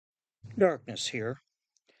Darkness here.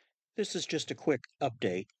 This is just a quick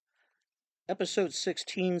update. Episode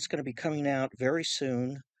 16 is going to be coming out very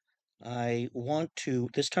soon.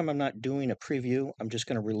 This time I'm not doing a preview, I'm just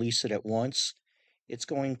going to release it at once. It's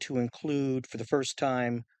going to include, for the first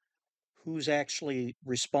time, who's actually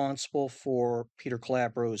responsible for Peter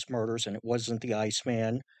Calabro's murders, and it wasn't the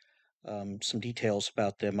Iceman. Some details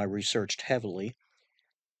about them I researched heavily.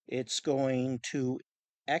 It's going to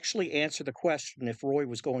actually answer the question if Roy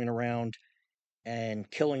was going around and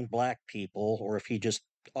killing black people, or if he just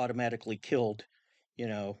automatically killed, you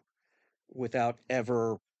know, without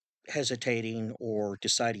ever hesitating or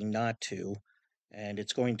deciding not to. And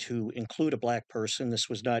it's going to include a black person. This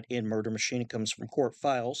was not in Murder Machine, it comes from court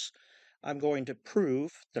files. I'm going to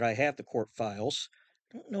prove that I have the court files.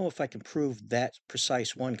 I don't know if I can prove that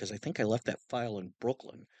precise one because I think I left that file in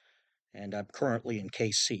Brooklyn and I'm currently in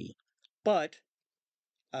KC. But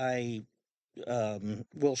I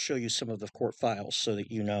will show you some of the court files so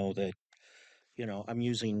that you know that I'm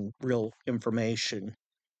using real information.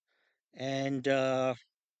 And let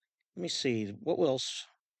me see, what else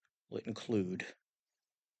will it include?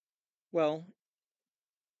 Well,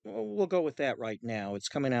 we'll go with that right now. It's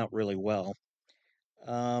coming out really well.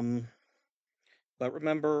 Um, but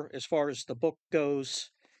remember, as far as the book goes,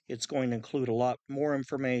 it's going to include a lot more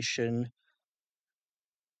information.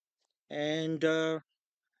 And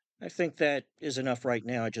I think that is enough right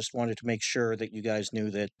now. I just wanted to make sure that you guys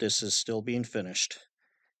knew that this is still being finished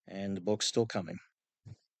and the book's still coming.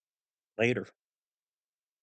 Later.